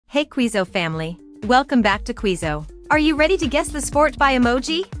Hey Quizo family, welcome back to Quizo. Are you ready to guess the sport by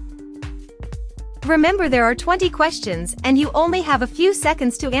emoji? Remember there are 20 questions and you only have a few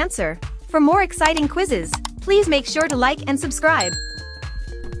seconds to answer. For more exciting quizzes, please make sure to like and subscribe.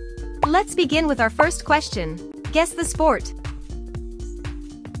 Let's begin with our first question. Guess the sport.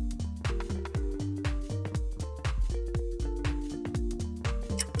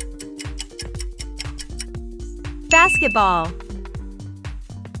 Basketball.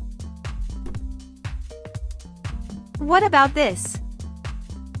 What about this?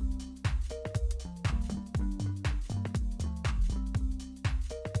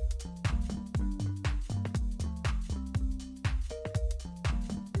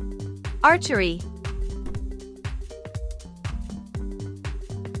 Archery.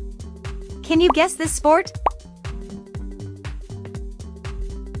 Can you guess this sport?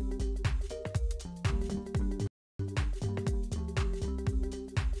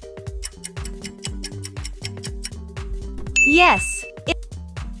 Yes.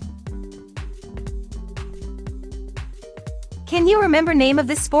 Can you remember name of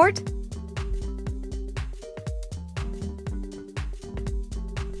this sport?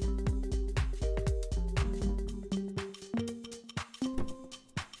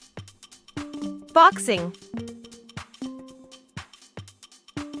 Boxing.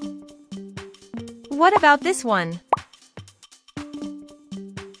 What about this one?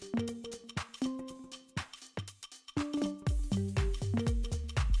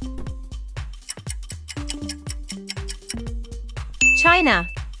 China.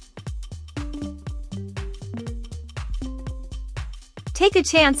 Take a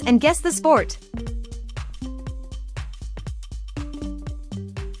chance and guess the sport.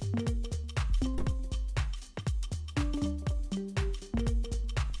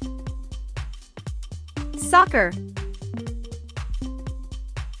 Soccer.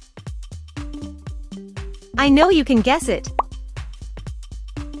 I know you can guess it.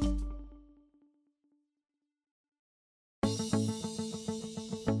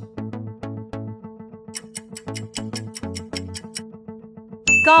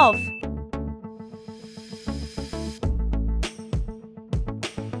 Golf.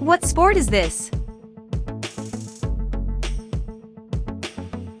 What sport is this?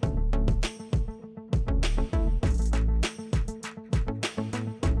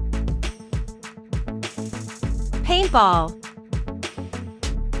 Paintball.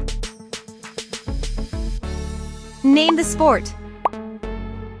 Name the sport.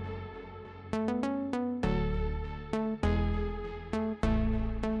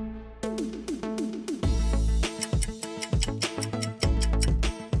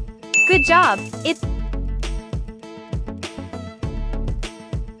 Good job.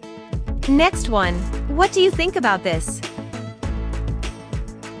 Next one. What do you think about this?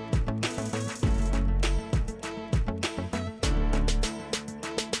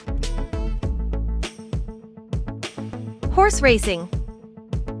 Horse racing.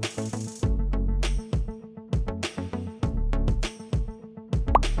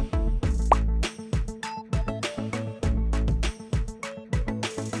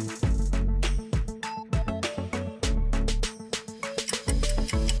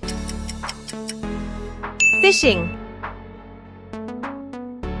 Fishing.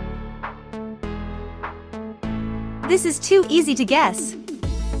 This is too easy to guess.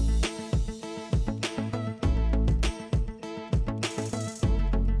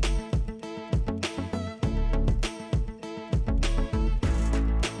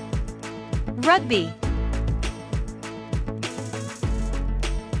 Rugby.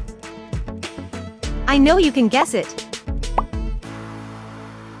 I know you can guess it.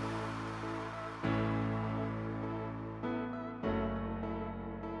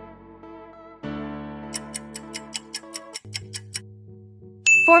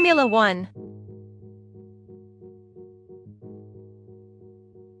 Formula 1.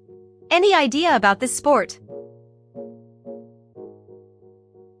 Any idea about this sport?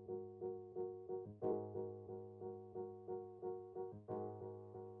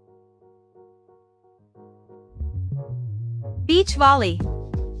 Beach volley.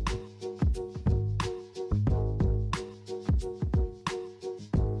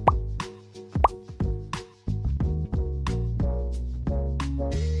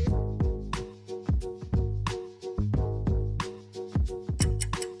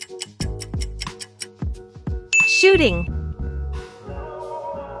 Shooting.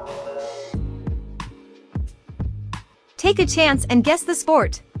 Take a chance and guess the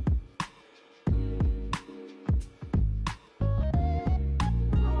sport.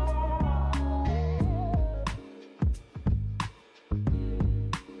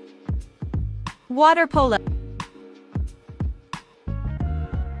 Water polo.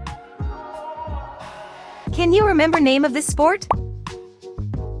 Can you remember name of this sport?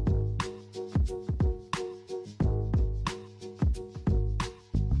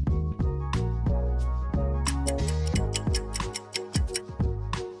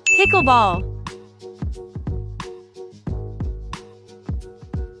 Pickleball.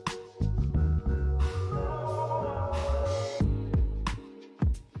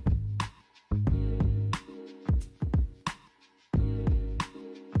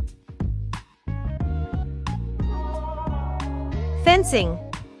 Fencing.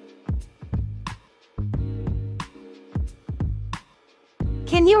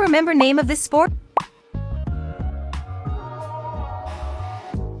 Can you remember name of this sport?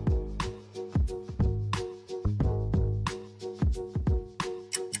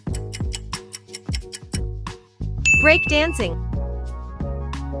 Break dancing.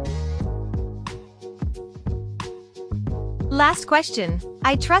 Last question.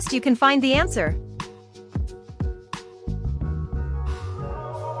 I trust you can find the answer.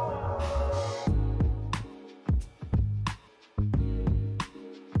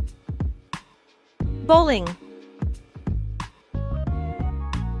 Bowling.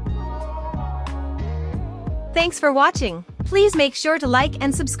 Thanks for watching. Please make sure to like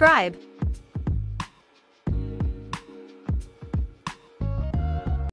and subscribe.